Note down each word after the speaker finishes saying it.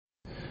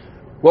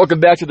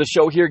Welcome back to the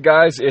show here,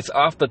 guys. It's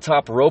Off the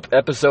Top Rope,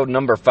 episode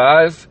number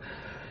 5.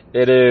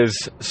 It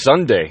is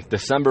Sunday,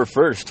 December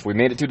 1st. We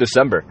made it to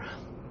December.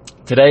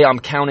 Today, I'm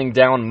counting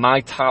down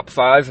my top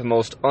 5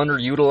 most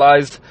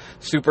underutilized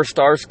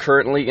superstars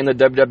currently in the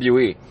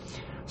WWE.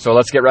 So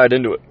let's get right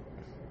into it.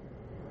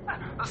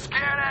 Let's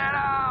get it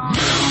on!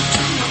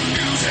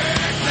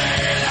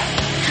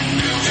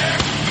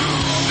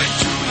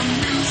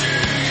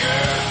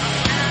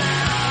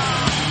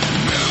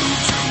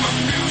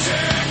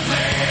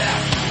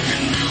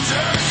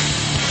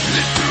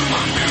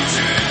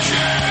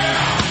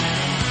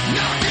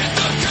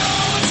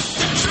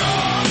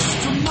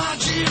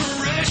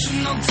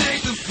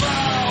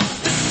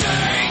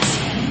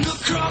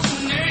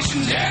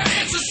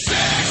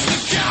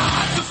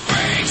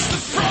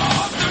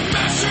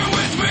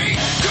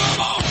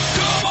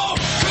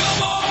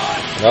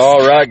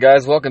 Alright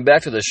guys, welcome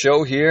back to the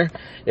show here.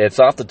 It's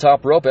Off the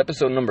Top Rope,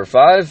 episode number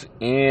 5,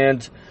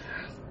 and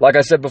like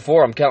I said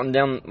before, I'm counting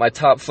down my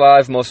top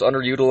 5 most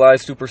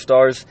underutilized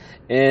superstars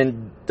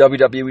in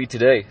WWE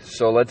today.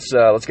 So let's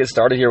get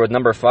started here with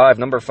number 5.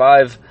 Number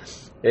 5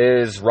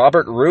 is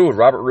Robert Roode.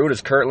 Robert Roode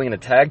is currently in a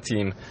tag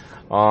team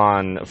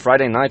on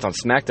Friday nights on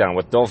SmackDown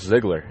with Dolph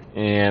Ziggler.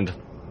 And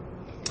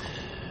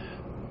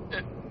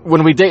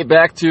when we date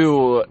back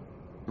to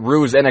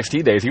Roode's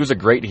NXT days, he was a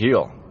great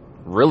heel.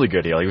 Really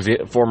good heel. He was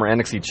a former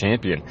NXT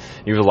champion.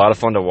 He was a lot of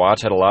fun to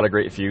watch, had a lot of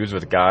great feuds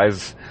with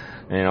guys,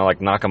 like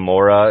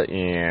Nakamura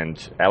and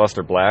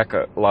Aleister Black,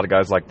 a lot of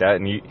guys like that,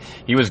 and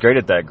he was great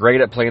at that,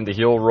 great at playing the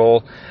heel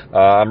role.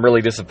 I'm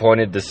really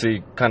disappointed to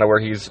see kind of where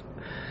he's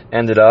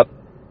ended up.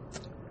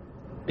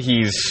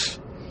 He's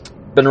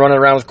been running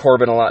around with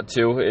Corbin a lot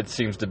too. It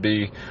seems to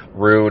be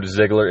Roode,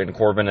 Ziggler, and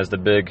Corbin as the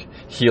big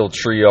heel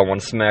trio on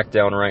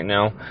SmackDown right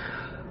now.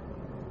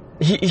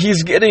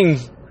 He's getting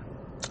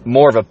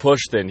more of a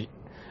push than,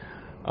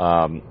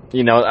 a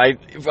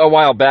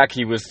while back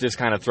he was just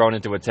kind of thrown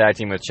into a tag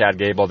team with Chad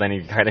Gable, then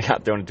he kind of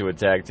got thrown into a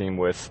tag team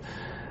with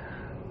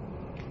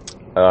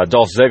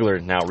Dolph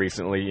Ziggler now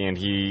recently, and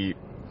he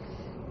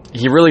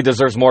really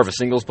deserves more of a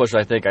singles push,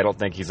 I think. I don't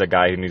think he's a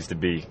guy who needs to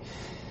be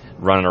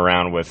running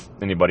around with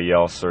anybody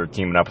else or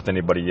teaming up with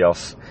anybody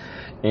else.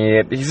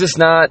 And he's just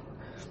not,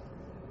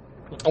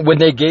 when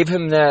they gave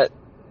him that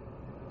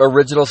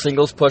original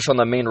singles push on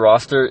the main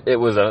roster,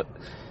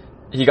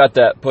 he got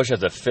that push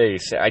as a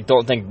face. I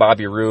don't think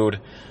Bobby Roode,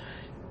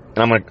 and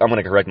I'm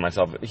gonna correct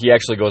myself, he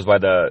actually goes by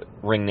the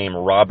ring name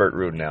Robert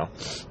Roode now.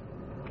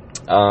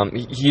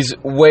 He's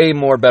way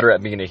more better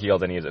at being a heel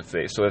than he is a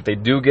face. So if they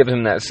do give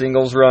him that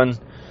singles run,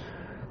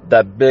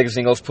 that big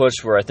singles push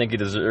where I think he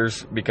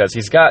deserves, because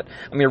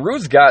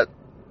Roode's got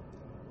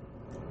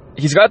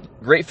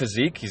great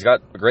physique, he's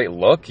got a great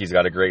look, he's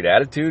got a great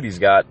attitude, he's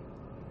got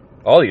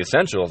all the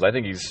essentials. I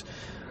think he's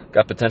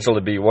got potential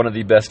to be one of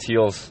the best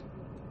heels,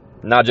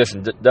 not just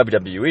in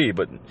WWE,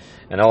 but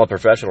in all of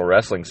professional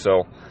wrestling.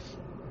 So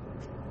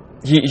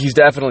he's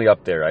definitely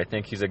up there. I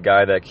think he's a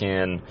guy that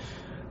can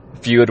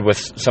feud with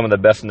some of the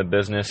best in the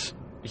business.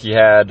 He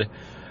had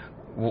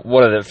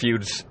one of the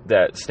feuds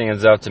that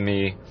stands out to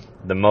me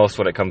the most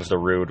when it comes to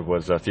Roode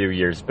was a few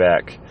years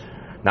back.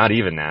 Not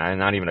even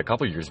a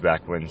couple years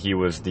back, when he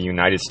was the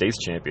United States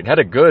champion. Had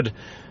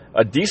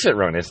a decent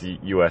run as the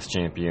U.S.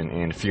 champion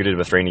and feuded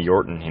with Randy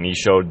Orton, and he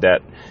showed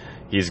that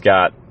he's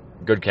got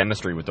good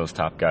chemistry with those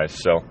top guys.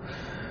 So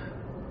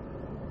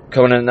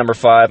coming in at number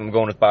 5, I'm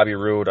going with Bobby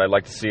Roode. I'd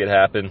like to see it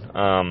happen.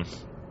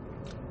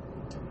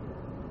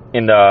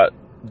 And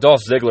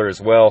Dolph Ziggler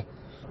as well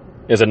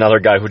is another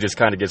guy who just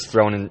kind of gets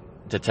thrown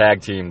into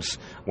tag teams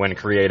when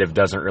creative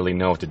doesn't really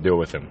know what to do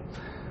with him.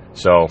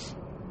 So,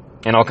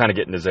 and I'll kind of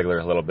get into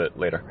Ziggler a little bit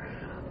later.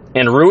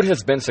 And Roode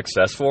has been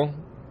successful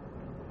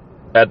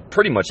at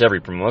pretty much every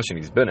promotion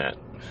he's been at.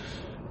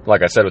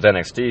 Like I said, with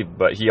NXT,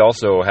 but he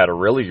also had a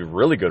really,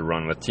 really good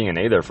run with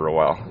TNA there for a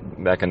while,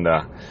 back in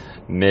the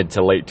mid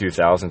to late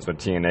 2000s, when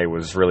TNA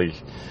was really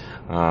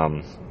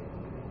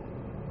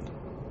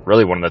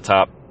one of the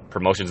top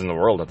promotions in the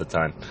world at the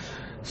time.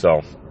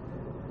 So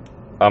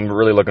I'm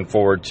really looking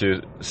forward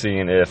to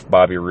seeing if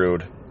Robert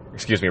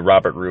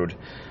Roode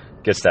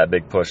gets that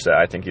big push that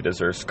I think he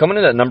deserves. Coming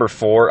in at number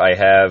 4, I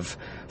have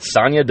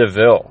Sonya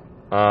Deville.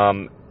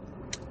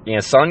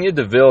 Sonya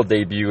Deville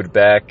debuted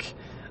back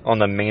on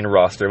the main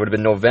roster. It would have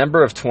been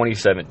November of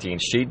 2017.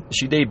 She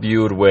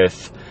debuted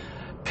with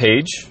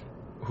Paige,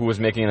 who was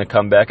making a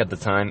comeback at the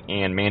time,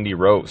 and Mandy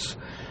Rose.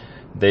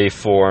 They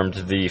formed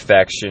the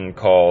faction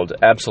called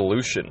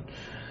Absolution.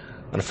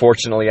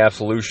 Unfortunately,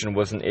 Absolution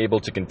wasn't able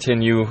to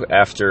continue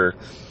after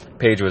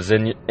Paige was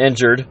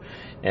injured.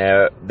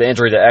 The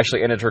injury that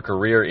actually ended her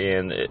career,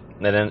 and it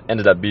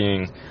ended up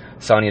being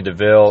Sonya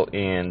Deville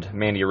and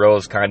Mandy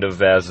Rose kind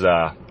of as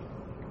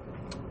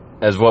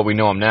what we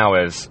know them now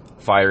as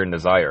Fire and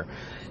Desire.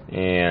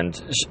 And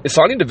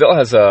Sonya Deville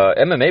has a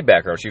MMA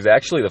background. She's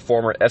actually the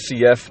former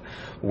SCF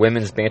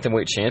Women's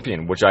Bantamweight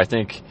Champion, which I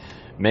think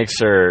makes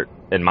her,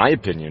 in my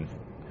opinion,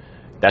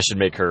 that should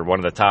make her one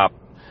of the top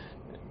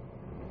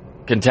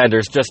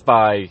contenders just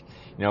by,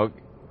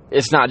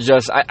 it's not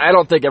just, I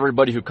don't think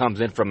everybody who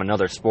comes in from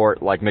another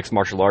sport like mixed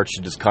martial arts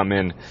should just come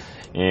in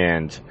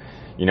and,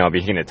 you know, be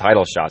hitting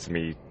title shots and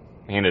be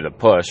handed a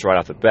push right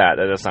off the bat.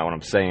 That's not what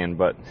I'm saying,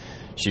 but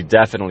she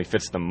definitely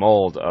fits the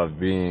mold of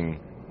being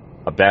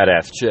a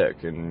badass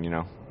chick, and, you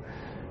know,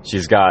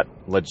 she's got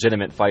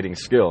legitimate fighting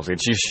skills, and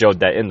she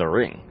showed that in the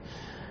ring.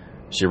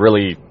 She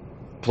really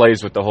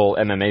plays with the whole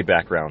MMA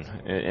background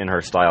in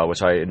her style,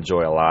 which I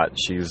enjoy a lot.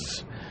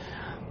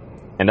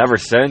 And ever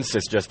since,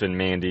 it's just been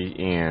Mandy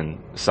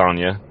and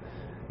Sonya.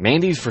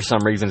 Mandy's, for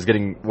some reason, is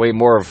getting way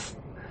more of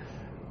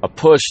a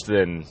push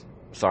than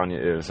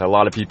Sonya is. A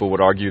lot of people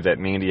would argue that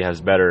Mandy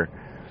has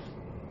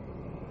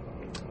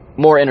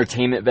more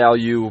entertainment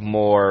value,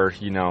 more,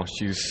 you know,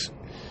 she's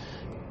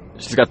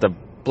got the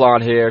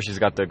blonde hair, she's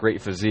got the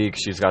great physique,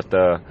 she's got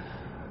the,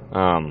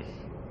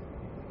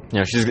 you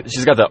know,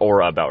 she's got the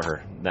aura about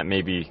her that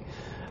maybe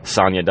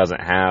Sonya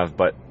doesn't have.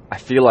 But I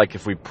feel like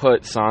if we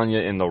put Sonya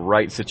in the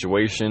right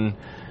situation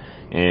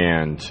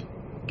and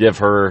give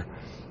her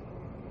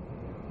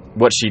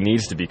what she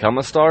needs to become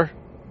a star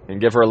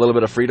and give her a little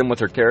bit of freedom with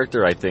her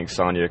character, I think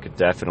Sonya could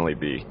definitely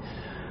be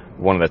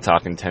one of the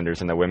top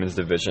contenders in the women's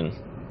division.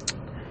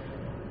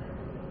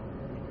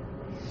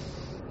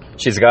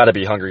 She's got to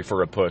be hungry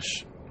for a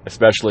push,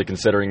 especially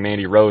considering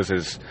Mandy Rose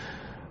has,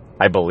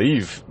 I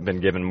believe,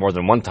 been given more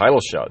than one title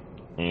shot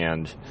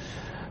and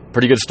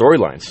pretty good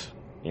storylines.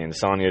 And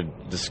Sonya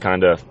just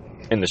kind of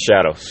in the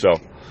shadows. So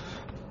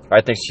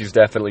I think she's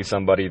definitely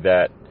somebody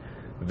that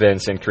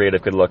Vince and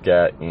creative could look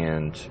at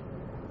and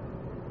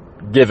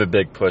give a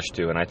big push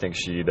to, and I think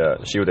she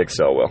would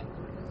excel well.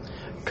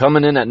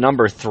 Coming in at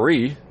number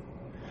 3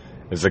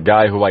 is a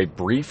guy who I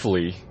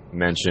briefly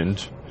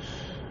mentioned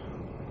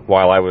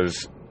while I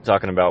was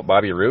talking about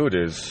Bobby Roode,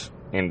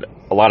 and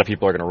a lot of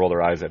people are going to roll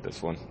their eyes at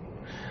this one,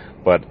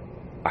 but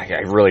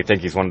I really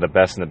think he's one of the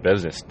best in the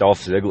business,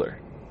 Dolph Ziggler.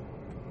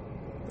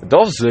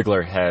 Dolph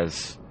Ziggler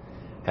has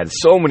had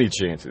so many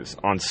chances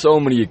on so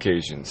many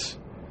occasions.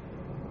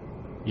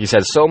 He's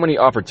had so many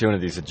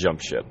opportunities to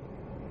jump ship,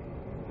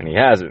 and he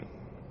hasn't.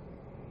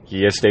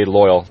 He has stayed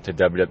loyal to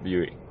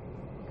WWE.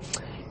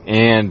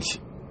 And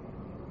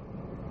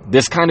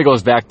this kind of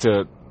goes back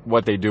to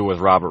what they do with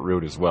Robert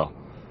Roode as well.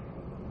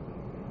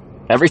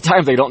 Every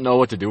time they don't know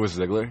what to do with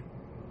Ziggler,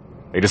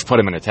 they just put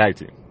him in a tag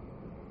team.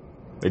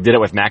 They did it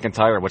with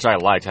McIntyre, which I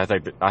liked. I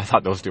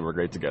thought those two were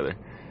great together.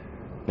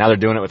 Now they're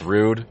doing it with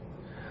Roode.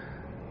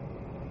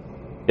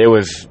 It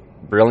was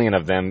brilliant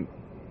of them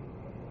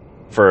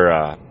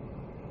for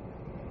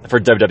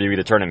WWE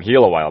to turn him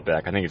heel a while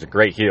back. I think he's a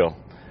great heel.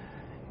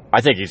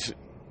 I think he's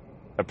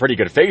a pretty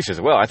good face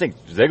as well. I think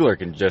Ziggler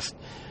can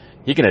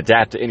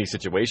adapt to any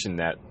situation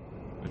that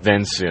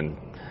Vince and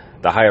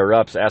the higher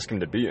ups ask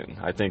him to be in.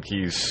 I think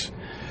he's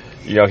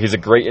a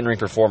great in-ring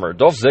performer.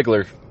 Dolph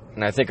Ziggler,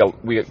 and I think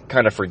we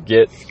kind of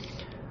forget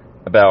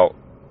about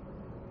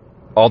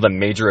all the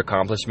major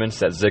accomplishments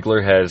that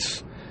Ziggler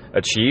has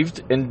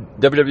achieved in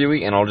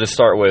WWE, and I'll just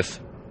start with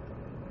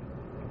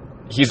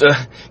he's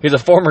a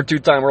former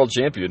 2-time world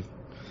champion.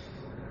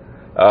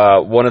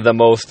 One of the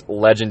most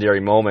legendary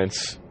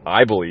moments,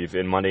 I believe,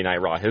 in Monday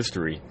Night Raw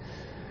history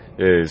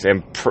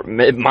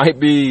it might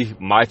be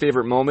my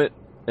favorite moment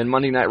in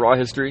Monday Night Raw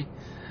history,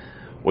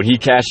 when he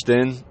cashed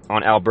in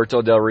on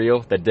Alberto Del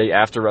Rio the day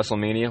after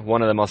WrestleMania.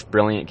 One of the most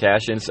brilliant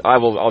cash-ins.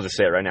 I'll just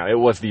say it right now. It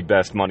was the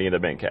best Money in the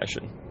Bank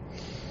cash-in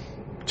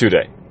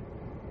today.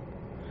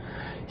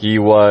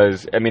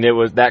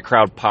 That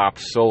crowd popped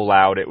so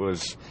loud. It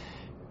was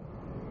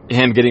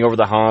him getting over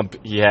the hump.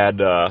 He had,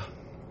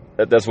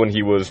 that's when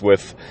he was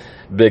with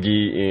Big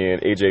E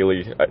and AJ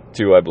Lee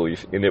too, I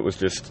believe. And it was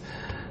just,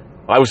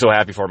 I was so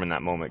happy for him in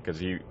that moment because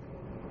he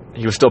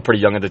was still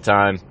pretty young at the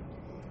time.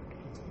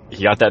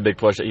 He got that big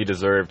push that he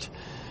deserved.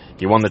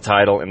 He won the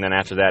title, and then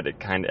after that,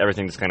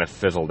 everything just kind of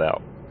fizzled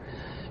out.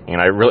 And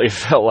I really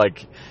felt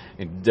like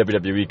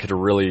WWE could have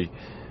really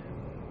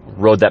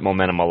rode that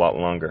momentum a lot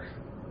longer.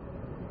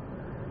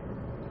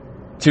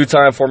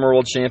 2-time former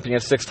world champion,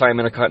 6-time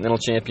Intercontinental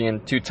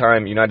champion,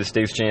 2-time United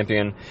States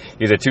champion.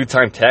 He's a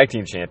 2-time tag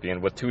team champion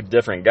with 2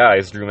 different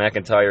guys, Drew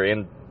McIntyre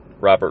and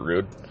Robert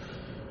Roode.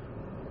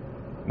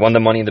 Won the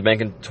Money in the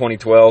Bank in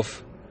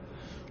 2012.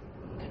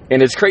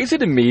 And it's crazy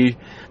to me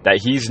that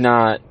he's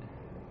not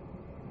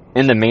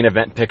in the main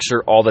event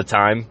picture all the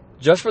time,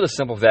 just for the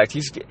simple fact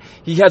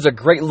he has a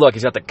great look.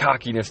 He's got the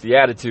cockiness, the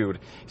attitude.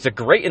 He's a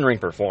great in-ring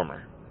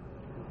performer.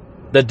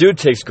 The dude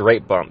takes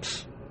great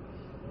bumps.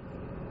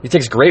 He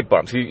takes great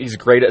bumps. He's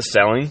great at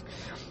selling.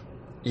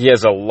 He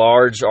has a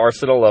large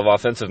arsenal of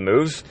offensive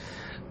moves.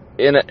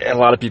 And a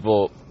lot of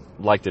people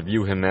like to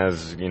view him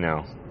as,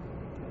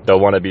 the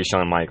wannabe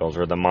Shawn Michaels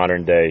or the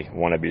modern day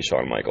wannabe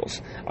Shawn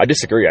Michaels. I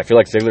disagree. I feel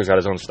like Ziggler's got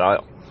his own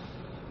style.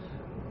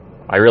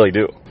 I really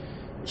do.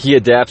 He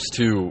adapts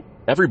to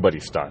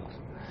everybody's style.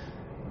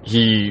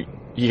 He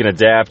can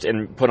adapt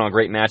and put on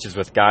great matches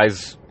with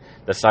guys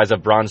the size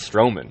of Braun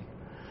Strowman.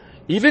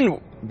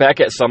 Even back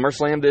at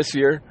SummerSlam this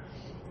year,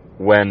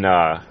 when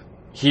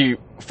he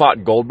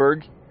fought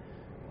Goldberg,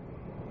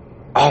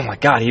 oh my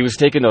God, he was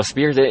taking those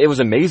spears. It was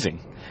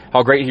amazing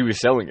how great he was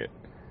selling it.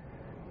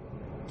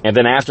 And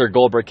then after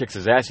Goldberg kicks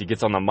his ass, he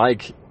gets on the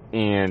mic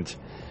and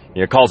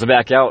calls him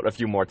back out a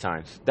few more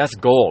times. That's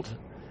gold.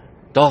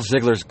 Dolph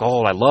Ziggler's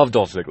gold. I love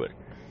Dolph Ziggler.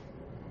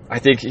 I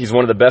think he's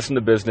one of the best in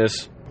the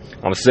business.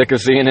 I'm sick of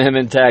seeing him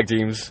in tag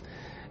teams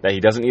that he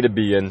doesn't need to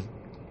be in.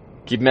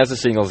 Keep him as a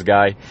singles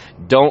guy.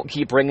 Don't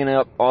keep bringing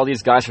up all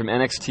these guys from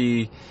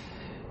NXT,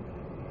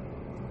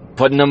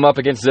 putting them up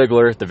against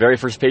Ziggler, the very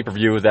first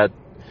pay-per-view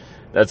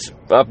that's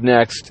up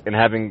next, and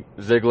having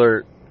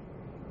Ziggler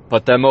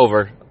put them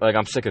over. Like,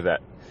 I'm sick of that.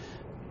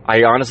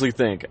 I honestly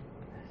think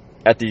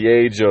at the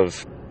age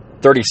of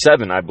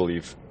 37, I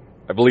believe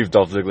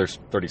Dolph Ziggler's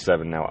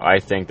 37 now. I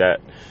think that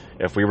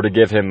if we were to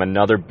give him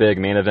another big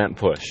main event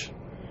push,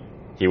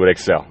 he would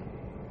excel.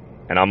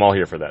 And I'm all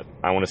here for that.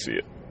 I want to see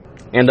it.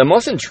 And the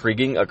most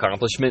intriguing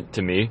accomplishment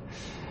to me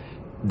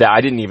that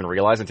I didn't even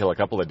realize until a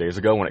couple of days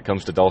ago when it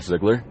comes to Dolph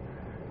Ziggler,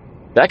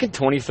 back in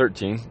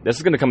 2013, this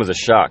is going to come as a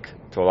shock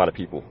to a lot of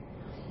people.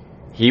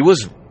 He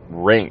was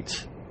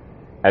ranked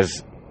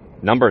as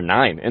number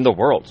 9 in the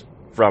world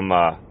from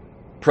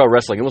Pro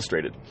Wrestling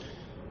Illustrated.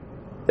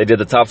 They did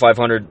the top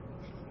 500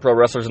 pro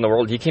wrestlers in the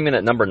world. He came in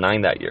at number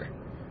 9 that year.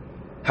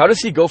 How does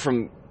he go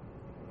from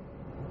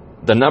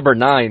the number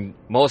 9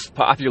 most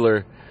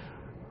popular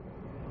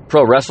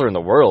pro wrestler in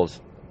the world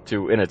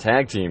to in a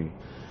tag team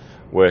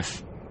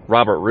with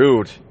Robert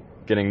Roode,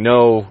 getting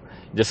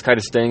just kind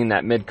of staying in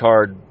that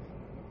mid-card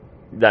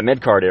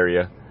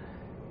area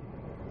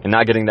and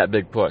not getting that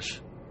big push?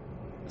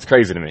 It's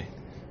crazy to me.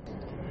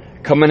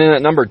 Coming in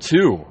at number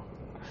 2,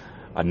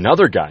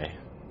 another guy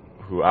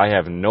who I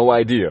have no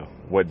idea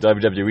what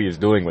WWE is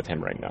doing with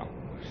him right now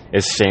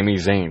is Sami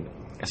Zayn.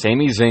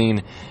 Sami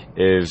Zayn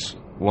is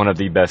one of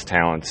the best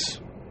talents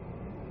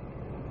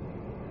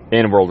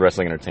in World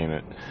Wrestling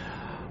Entertainment.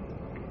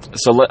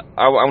 So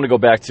I want to go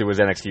back to his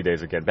NXT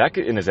days again. Back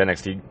in his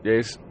NXT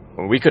days,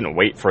 we couldn't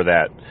wait for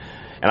that.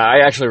 And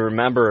I actually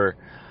remember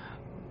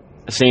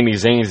Sami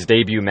Zayn's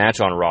debut match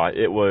on Raw.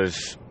 It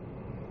was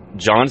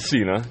John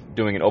Cena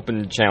doing an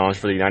open challenge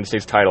for the United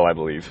States title, I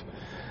believe.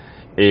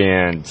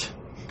 And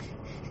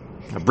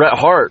Bret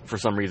Hart, for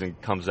some reason,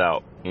 comes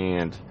out.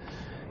 And,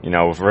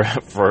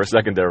 for a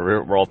second there,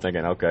 we're all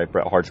thinking, okay,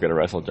 Bret Hart's going to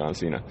wrestle John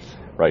Cena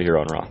right here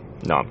on Raw.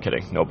 No, I'm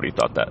kidding. Nobody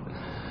thought that.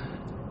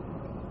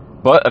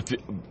 But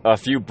a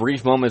few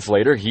brief moments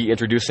later, he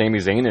introduced Sami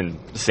Zayn, and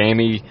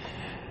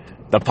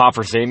the pop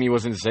for Sami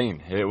was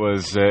insane. It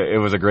was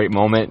a great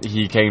moment.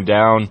 He came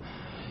down.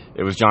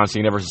 It was John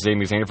Cena versus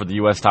Sami Zayn for the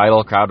U.S.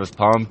 title. Crowd was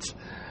pumped.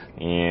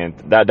 And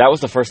that was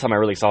the first time I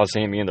really saw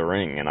Sami in the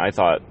ring. And I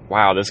thought,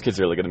 wow, this kid's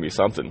really going to be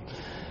something.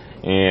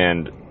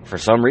 And for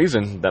some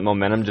reason, that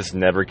momentum just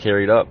never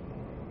carried up.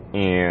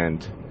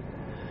 And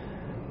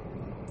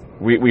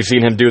we've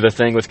seen him do the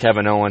thing with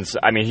Kevin Owens.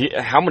 I mean,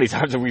 how many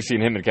times have we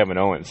seen him and Kevin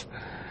Owens?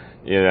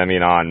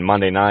 On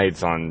Monday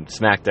nights, on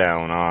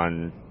SmackDown,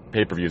 on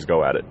pay-per-views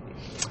go at it.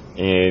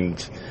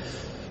 And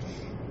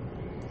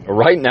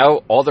right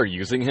now, all they're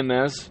using him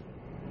as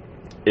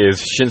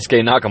is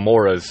Shinsuke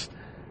Nakamura's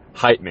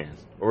hype man,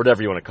 or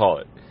whatever you want to call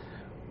it.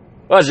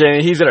 Well,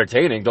 he's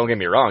entertaining, don't get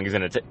me wrong. He's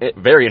a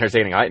very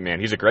entertaining hype man.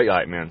 He's a great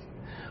hype man.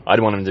 I'd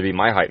want him to be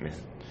my hype man.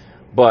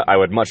 But I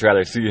would much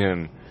rather see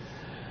him...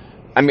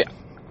 I'm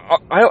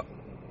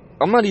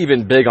not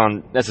even big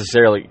on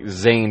necessarily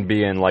Zayn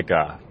being like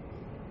a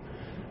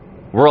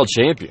world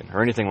champion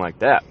or anything like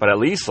that, but at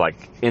least like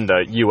in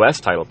the U.S.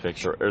 title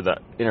picture or the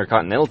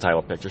Intercontinental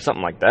title picture,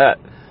 something like that.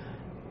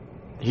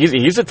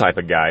 He's the type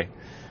of guy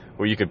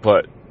where you could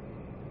put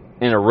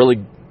in a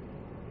really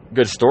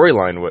good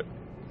storyline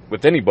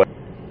with anybody.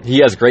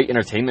 He has great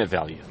entertainment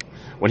value.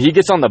 When he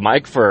gets on the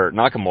mic for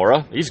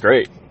Nakamura, he's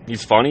great.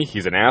 He's funny.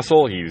 He's an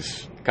asshole.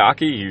 He's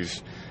cocky.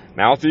 He's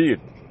mouthy.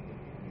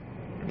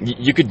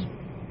 You could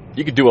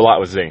do a lot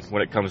with Zayn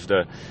when it comes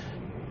to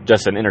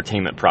just an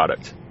entertainment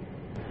product.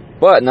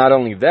 But not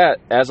only that,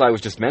 as I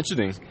was just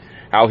mentioning,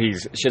 how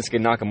he's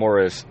Shinsuke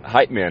Nakamura's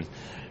hype man,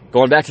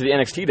 going back to the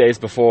NXT days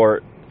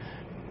before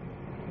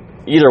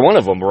either one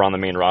of them were on the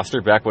main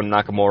roster, back when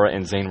Nakamura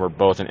and Zayn were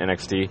both in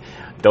NXT,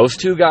 those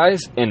two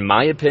guys, in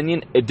my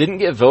opinion, it didn't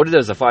get voted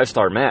as a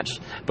 5-star match,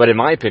 but in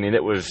my opinion,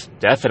 it was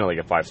definitely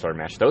a 5-star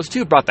match. Those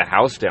two brought the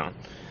house down.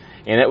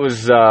 And it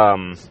was,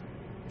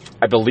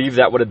 I believe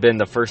that would have been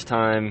the first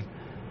time,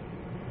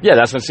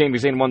 that's when Sami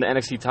Zayn won the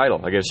NXT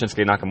title against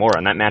Shinsuke Nakamura,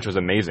 and that match was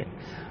amazing.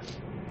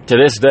 To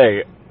this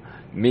day,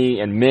 me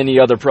and many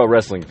other pro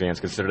wrestling fans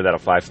consider that a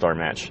 5-star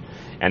match.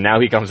 And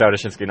now he comes out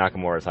as Shinsuke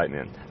Nakamura's hype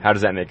man. How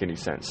does that make any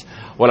sense?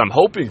 What I'm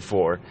hoping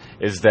for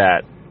is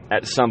that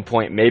at some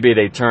point, maybe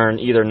they turn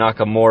either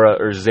Nakamura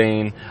or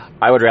Zayn.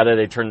 I would rather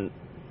they turn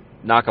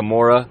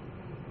Nakamura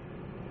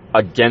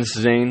against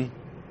Zayn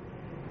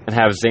and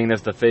have Zayn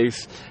as the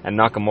face and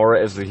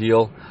Nakamura as the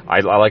heel.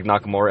 I like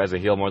Nakamura as a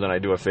heel more than I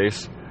do a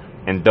face.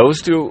 And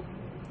those two,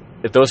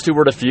 if those two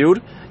were to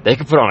feud, they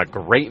could put on a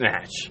great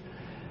match.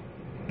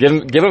 Give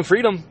him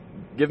freedom.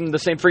 Give him the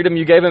same freedom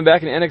you gave him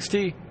back in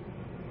NXT.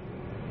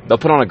 They'll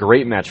put on a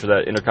great match for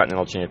that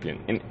Intercontinental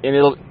Champion,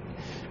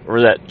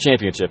 or that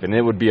championship, and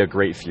it would be a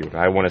great feud.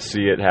 I want to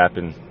see it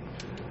happen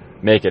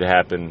make it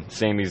happen.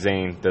 Sami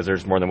Zayn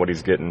deserves more than what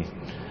he's getting.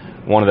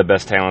 One of the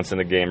best talents in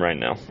the game right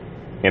now.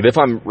 And if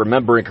I'm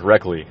remembering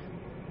correctly,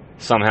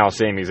 somehow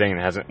Sami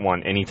Zayn hasn't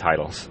won any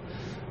titles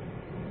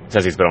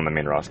since he's been on the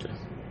main roster.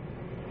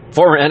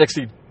 Former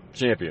NXT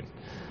champion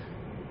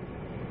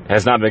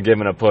has not been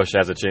given a push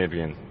as a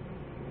champion.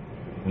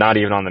 Not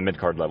even on the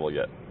mid-card level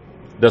yet.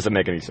 Doesn't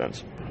make any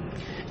sense.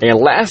 And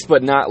last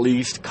but not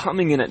least,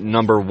 coming in at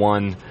number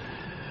 1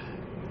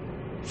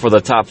 for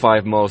the top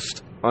 5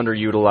 most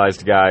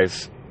underutilized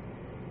guys,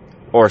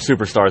 or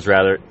superstars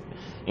rather,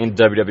 in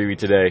WWE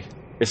today,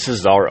 is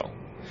Cesaro.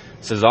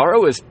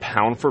 Cesaro is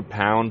pound for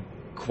pound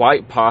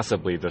quite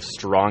possibly the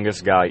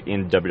strongest guy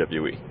in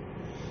WWE.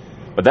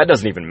 But that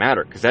doesn't even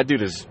matter, because that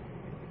dude is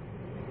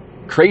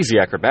crazy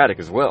acrobatic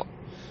as well.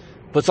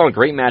 Puts on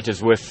great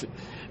matches with,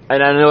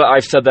 and I know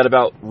I've said that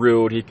about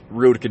Rude.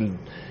 Rude can,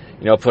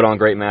 put on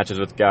great matches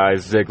with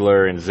guys,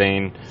 Ziggler and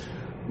Zayn.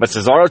 But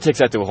Cesaro takes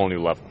that to a whole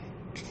new level.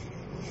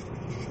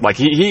 Like,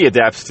 he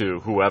adapts to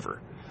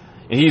whoever.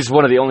 And he's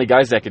one of the only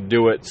guys that can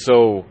do it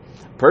so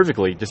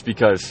perfectly, just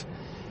because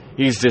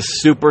he's this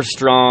super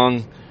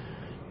strong,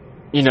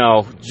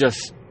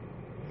 just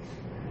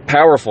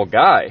powerful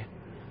guy.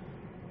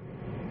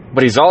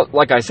 But he's all,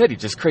 like I said,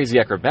 he's just crazy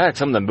acrobatic.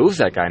 Some of the moves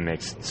that guy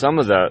makes, some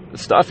of the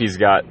stuff he's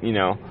got,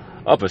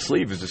 up his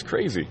sleeve is just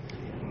crazy.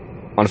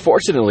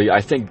 Unfortunately,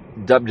 I think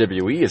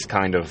WWE is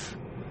kind of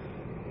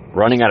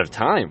running out of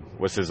time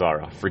with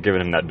Cesaro for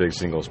giving him that big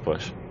singles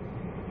push.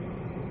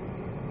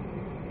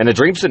 In a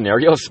dream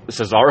scenario,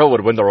 Cesaro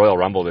would win the Royal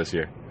Rumble this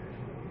year.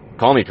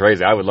 Call me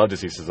crazy. I would love to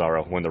see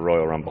Cesaro win the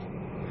Royal Rumble.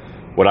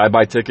 Would I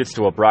buy tickets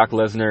to a Brock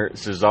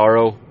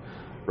Lesnar-Cesaro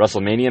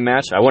WrestleMania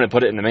match? I wouldn't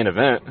put it in the main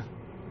event.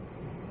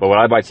 But would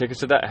I buy tickets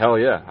to that? Hell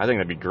yeah. I think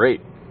that'd be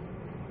great.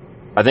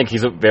 I think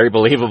he's a very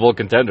believable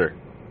contender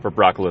for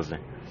Brock Lesnar.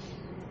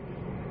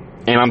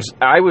 And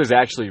I was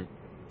actually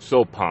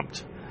so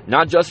pumped.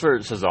 Not just for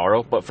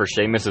Cesaro, but for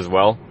Sheamus as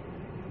well.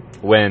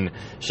 When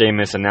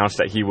Sheamus announced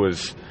that he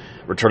was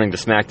returning to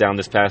SmackDown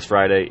this past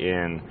Friday,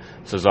 and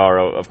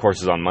Cesaro, of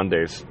course, is on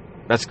Mondays.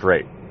 That's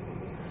great.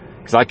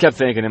 Because I kept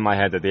thinking in my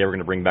head that they were going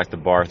to bring back the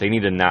bar. They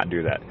need to not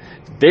do that.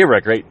 They were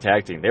a great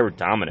tag team. They were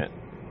dominant.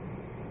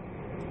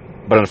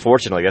 But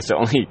unfortunately, that's the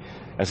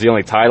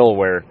only title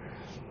where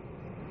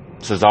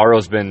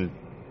Cesaro's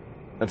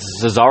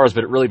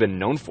really been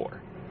known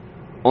for.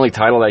 Only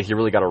title that he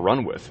really got a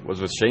run with was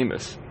with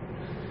Sheamus.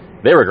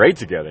 They were great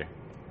together.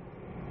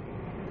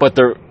 But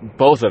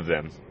both of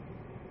them,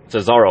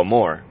 Cesaro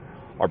more,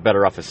 are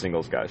better off as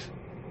singles guys.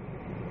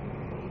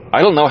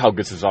 I don't know how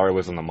good Cesaro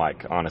is on the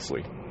mic,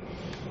 honestly.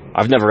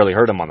 I've never really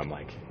heard him on the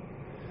mic.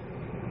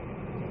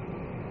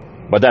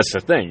 But that's the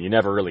thing. You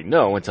never really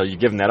know until you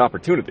give him that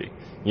opportunity.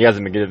 He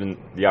hasn't been given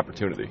the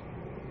opportunity.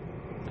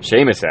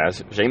 Sheamus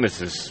has. Sheamus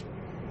has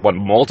won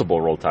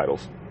multiple world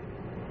titles.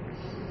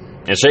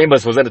 And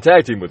Sheamus was in a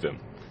tag team with him.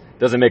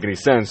 Doesn't make any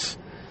sense,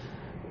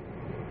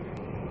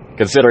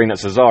 considering that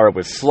Cesaro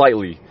was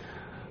slightly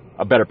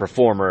a better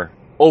performer,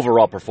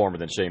 overall performer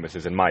than Sheamus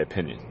is, in my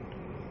opinion.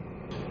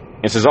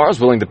 And Cesaro's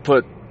willing to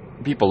put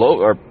people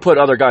over, or put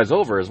other guys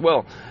over as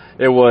well.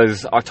 It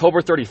was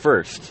October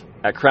 31st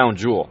at Crown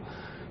Jewel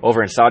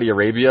over in Saudi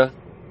Arabia.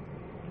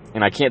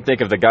 And I can't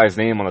think of the guy's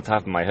name on the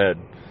top of my head.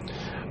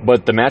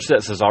 But the match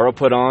that Cesaro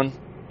put on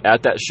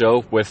at that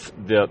show with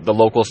the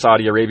local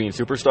Saudi Arabian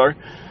superstar,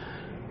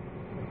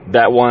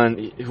 that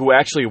one, who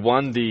actually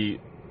won the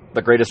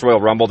Greatest Royal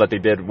Rumble that they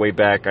did way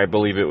back, I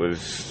believe it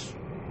was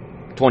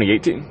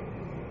 2018,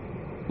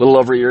 a little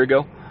over a year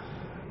ago.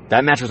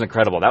 That match was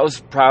incredible. That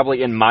was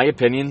probably, in my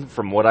opinion,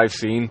 from what I've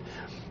seen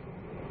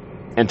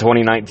in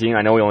 2019,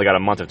 I know we only got a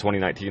month of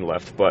 2019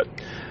 left, but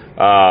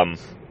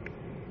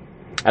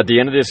at the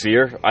end of this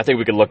year, I think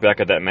we could look back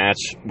at that match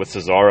with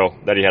Cesaro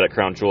that he had at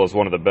Crown Jewel as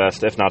one of the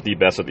best, if not the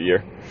best of the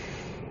year.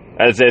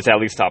 It's at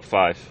least top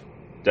 5,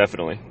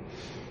 definitely.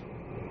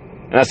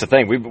 And that's the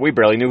thing. We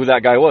barely knew who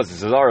that guy was.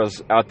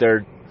 Cesaro's out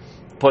there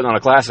putting on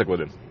a classic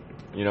with him.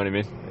 You know what I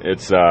mean?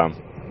 It's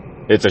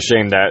a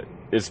shame that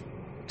it's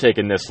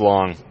taken this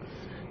long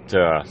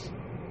to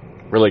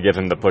really give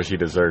him the push he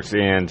deserves.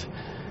 And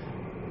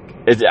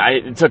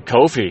it took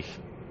Kofi.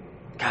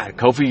 God,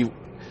 Kofi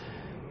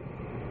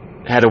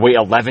had to wait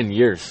 11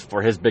 years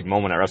for his big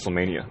moment at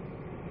WrestleMania.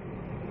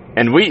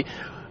 And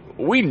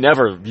we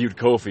never viewed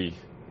Kofi,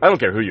 I don't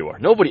care who you are,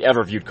 nobody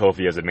ever viewed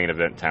Kofi as a main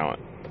event talent.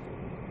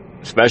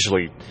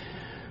 Especially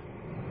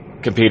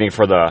competing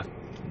for the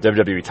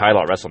WWE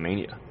title at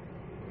WrestleMania.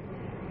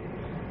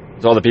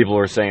 So all the people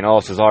were saying, oh,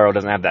 Cesaro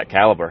doesn't have that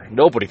caliber.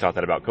 Nobody thought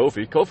that about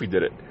Kofi. Kofi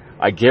did it.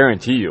 I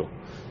guarantee you,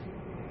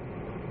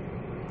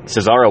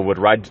 Cesaro would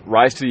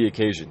rise to the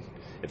occasion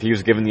if he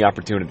was given the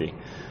opportunity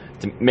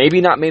to maybe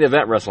not main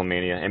event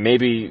WrestleMania and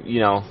maybe,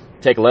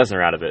 take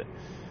Lesnar out of it,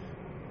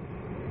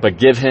 but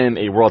give him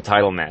a world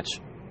title match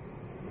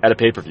at a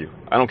pay-per-view.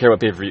 I don't care what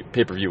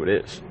pay-per-view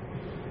it is.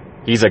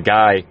 He's a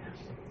guy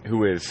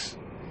who he's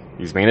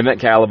main event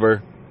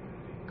caliber,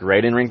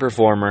 great in-ring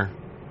performer,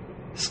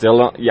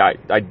 still,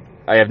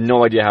 I have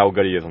no idea how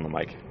good he is on the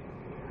mic.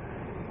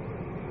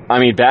 I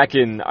mean, back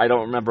in, I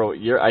don't remember what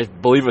year, I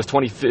believe it was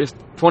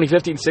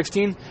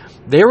 2015-16,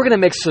 they were going to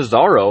make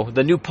Cesaro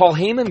the new Paul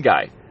Heyman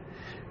guy.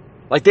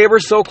 Like, they were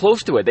so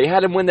close to it. They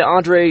had him win the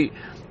Andre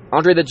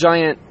the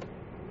Giant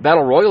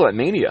Battle Royal at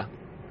Mania.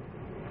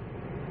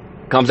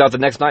 Comes out the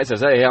next night and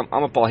says, hey,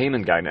 I'm a Paul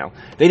Heyman guy now.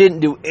 They didn't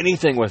do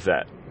anything with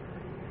that.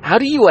 How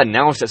do you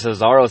announce that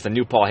Cesaro is the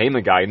new Paul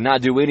Heyman guy and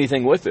not do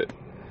anything with it?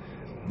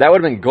 That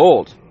would have been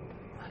gold.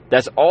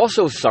 That's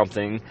also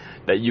something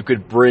that you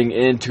could bring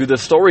into the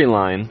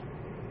storyline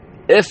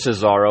if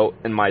Cesaro,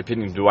 in my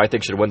opinion, I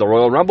think should win the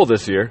Royal Rumble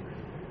this year.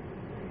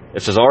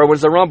 If Cesaro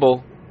wins the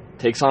Rumble,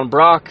 takes on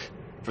Brock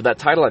for that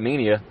title at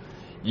Mania,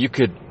 you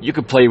could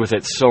play with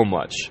it so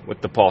much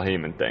with the Paul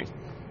Heyman thing.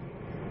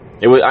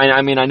 It was,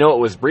 I mean, I know it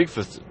was brief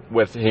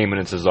with Heyman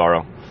and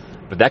Cesaro,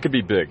 but that could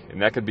be big,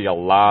 and that could be a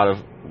lot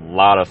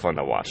of fun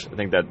to watch. I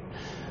think that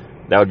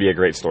would be a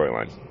great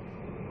storyline.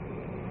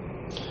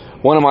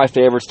 One of my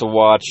favorites to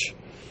watch,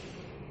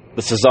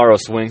 the Cesaro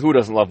swing. Who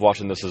doesn't love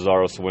watching the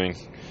Cesaro swing?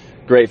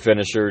 Great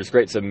finishers,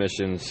 great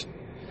submissions.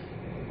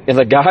 And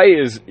the guy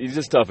he's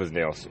just tough as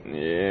nails.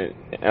 And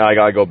I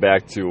gotta go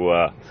back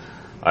to,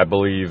 I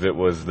believe it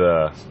was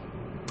the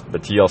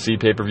TLC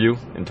pay-per-view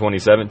in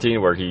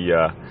 2017 where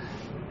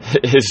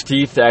his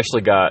teeth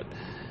actually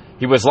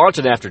he was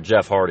launching after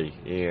Jeff Hardy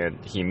and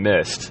he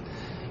missed.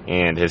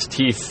 And his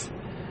teeth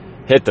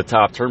hit the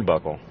top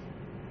turnbuckle,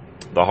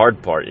 the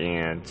hard part,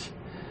 and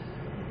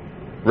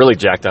really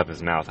jacked up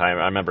his mouth. I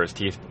remember his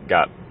teeth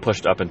got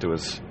pushed up into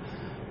his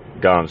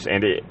gums,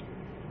 and it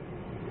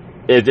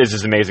is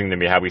just amazing to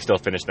me how we still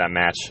finished that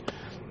match.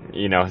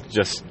 You know,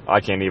 just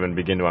I can't even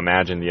begin to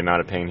imagine the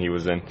amount of pain he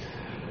was in.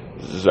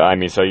 I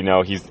mean, so you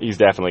know, he's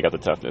definitely got the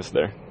toughness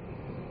there.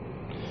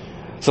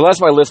 So that's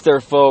my list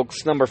there,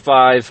 folks. Number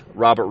 5,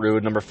 Robert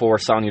Roode. Number 4,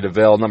 Sonya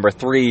Deville. Number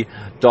 3,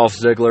 Dolph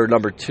Ziggler.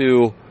 Number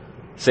 2,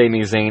 Sami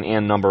Zayn.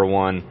 And number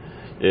 1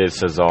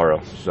 is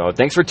Cesaro. So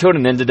thanks for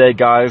tuning in today,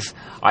 guys.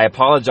 I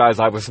apologize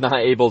I was not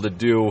able to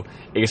do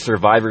a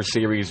Survivor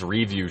Series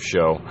review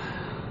show.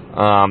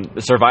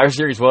 The Survivor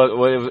Series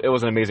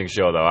was an amazing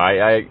show, though.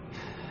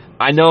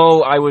 I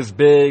know I was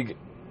big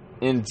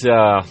into,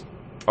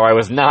 or I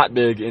was not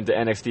big into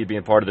NXT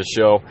being part of the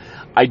show.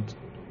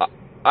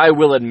 I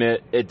will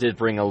admit it did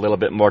bring a little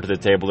bit more to the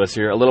table this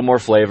year, a little more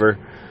flavor.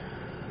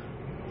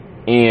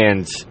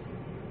 And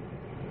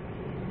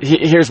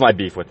here's my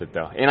beef with it,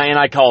 though. And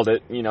I called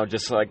it, you know,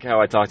 just like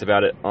how I talked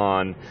about it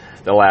on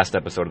the last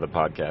episode of the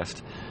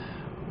podcast.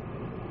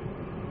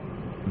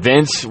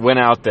 Vince went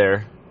out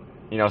there,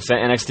 you know,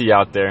 sent NXT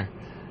out there.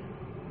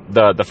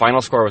 The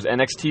final score was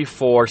NXT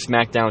 4,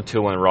 SmackDown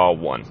 2, and Raw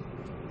 1.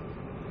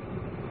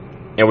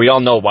 And we all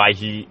know why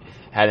he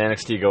had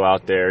NXT go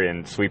out there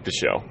and sweep the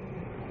show.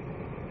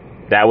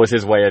 That was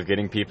his way of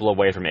getting people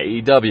away from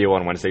AEW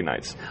on Wednesday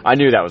nights. I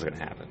knew that was going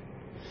to happen.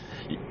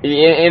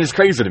 And it's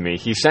crazy to me.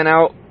 He sent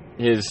out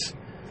his,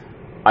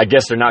 I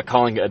guess they're not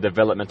calling it a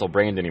developmental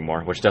brand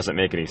anymore, which doesn't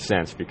make any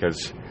sense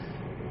because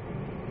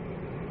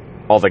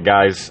all the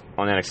guys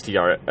on NXT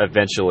are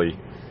eventually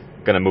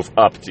going to move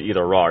up to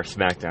either Raw or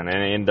SmackDown.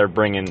 And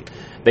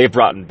they've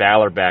brought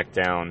Balor back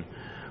down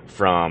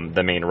from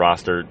the main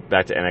roster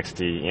back to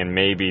NXT and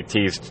maybe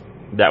teased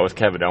that with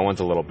Kevin Owens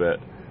a little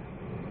bit.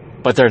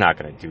 But they're not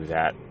going to do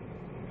that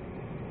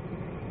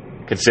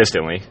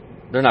consistently.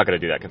 They're not going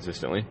to do that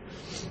consistently.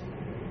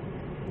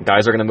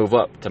 Guys are going to move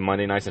up to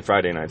Monday nights and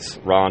Friday nights,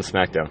 Raw and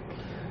SmackDown.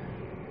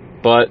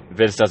 But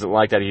Vince doesn't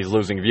like that. He's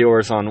losing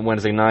viewers on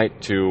Wednesday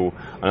night to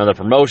another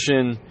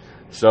promotion.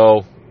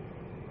 So,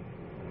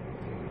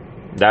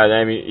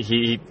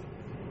 he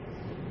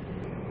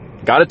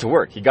got it to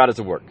work. He got it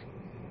to work.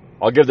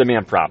 I'll give the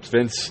man props.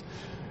 Vince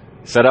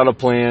set out a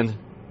plan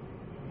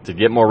to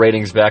get more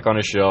ratings back on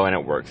his show, and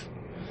it worked.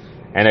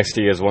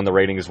 NXT has won the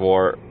ratings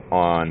war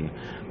on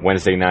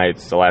Wednesday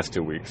nights the last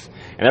 2 weeks.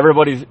 And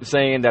everybody's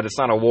saying that it's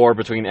not a war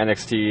between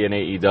NXT and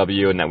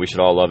AEW and that we should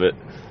all love it.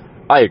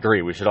 I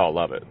agree, we should all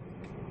love it.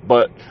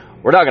 But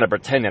we're not going to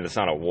pretend that it's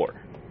not a war.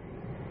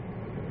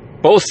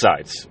 Both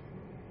sides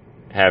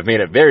have made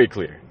it very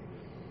clear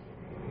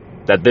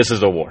that this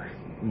is a war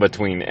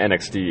between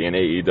NXT and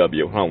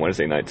AEW on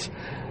Wednesday nights.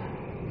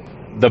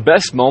 The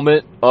best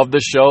moment of the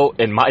show,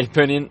 in my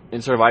opinion,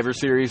 in Survivor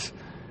Series,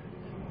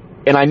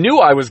 and I knew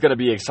I was going to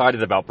be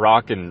excited about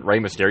Brock and Rey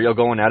Mysterio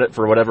going at it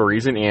for whatever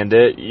reason, and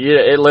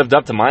it lived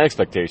up to my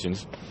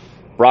expectations.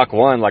 Brock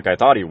won like I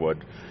thought he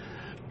would.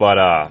 But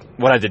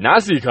what I did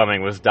not see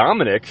coming was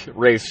Dominic,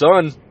 Rey's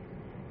son,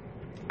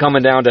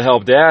 coming down to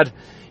help Dad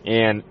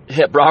and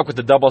hit Brock with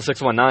the double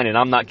 619. And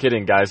I'm not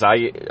kidding, guys.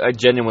 I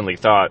genuinely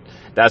thought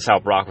that's how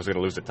Brock was going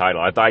to lose the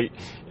title. I thought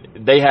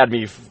they had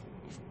me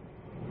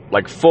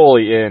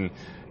fully in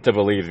to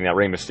believing that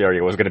Rey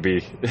Mysterio was going to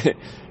be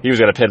he was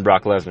going to pin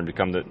Brock Lesnar and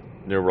become the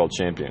new world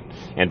champion,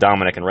 and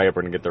Dominic and Rey were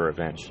going to get their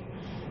revenge.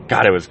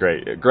 God, it was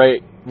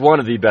great, one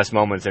of the best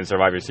moments in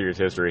Survivor Series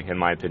history, in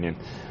my opinion.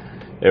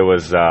 It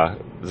was a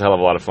hell of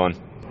a lot of fun.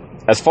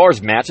 As far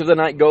as match of the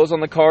night goes on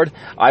the card,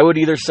 I would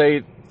either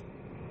say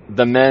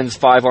the men's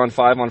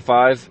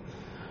 5-on-5-on-5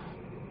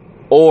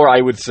 Or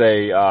I would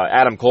say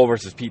Adam Cole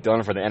versus Pete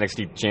Dunne for the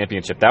NXT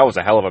Championship. That was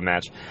a hell of a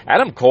match.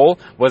 Adam Cole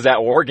was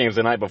at War Games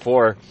the night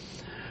before,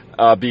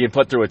 being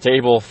put through a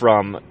table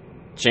from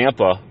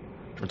Ciampa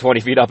from 20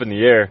 feet up in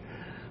the air.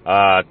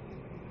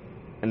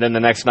 And then the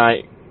next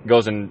night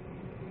goes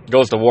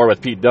to war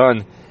with Pete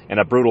Dunne in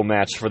a brutal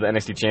match for the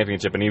NXT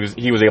Championship, and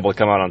he was able to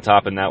come out on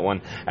top in that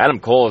one. Adam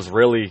Cole is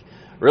really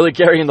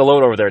carrying the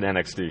load over there in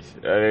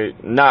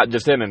NXT. Not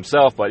just him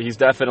himself, but he's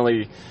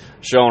definitely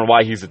shown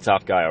why he's the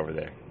top guy over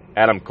there.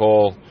 Adam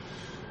Cole,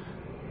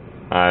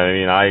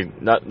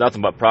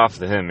 nothing but props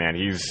to him, man.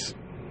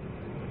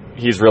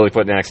 He's really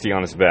putting NXT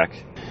on his back,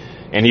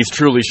 and he's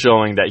truly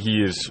showing that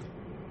he is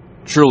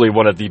truly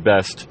one of the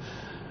best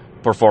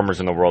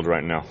performers in the world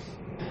right now.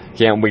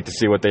 Can't wait to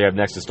see what they have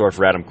next in store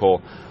for Adam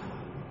Cole.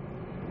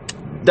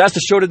 That's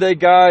the show today,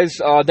 guys.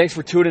 Thanks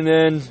for tuning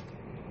in.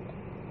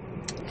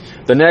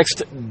 The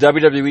next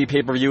WWE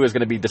pay-per-view is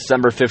going to be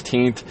December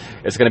 15th.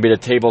 It's going to be the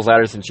Tables,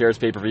 Ladders, and Chairs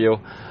pay-per-view.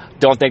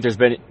 Don't think there's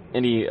been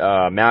any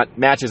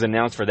matches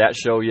announced for that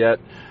show yet.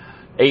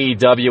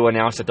 AEW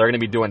announced that they're going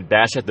to be doing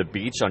Bash at the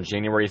Beach on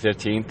January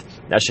 15th.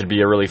 That should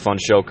be a really fun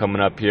show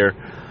coming up here.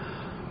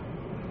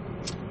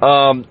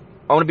 I'm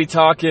going to be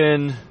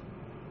talking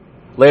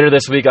later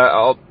this week.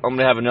 I'm going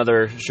to have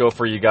another show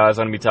for you guys.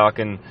 I'm going to be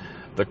talking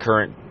the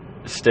current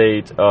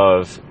state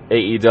of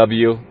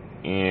AEW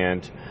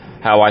and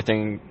how I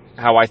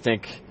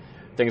think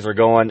things are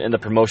going in the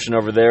promotion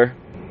over there,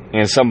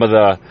 and some of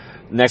the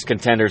next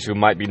contenders who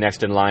might be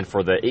next in line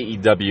for the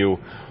AEW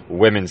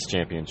Women's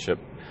Championship.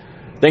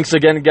 Thanks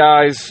again,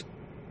 guys.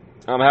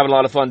 I'm having a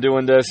lot of fun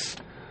doing this.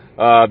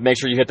 Make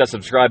sure you hit that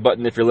subscribe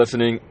button if you're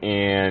listening,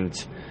 and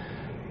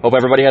hope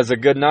everybody has a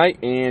good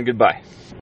night, and goodbye.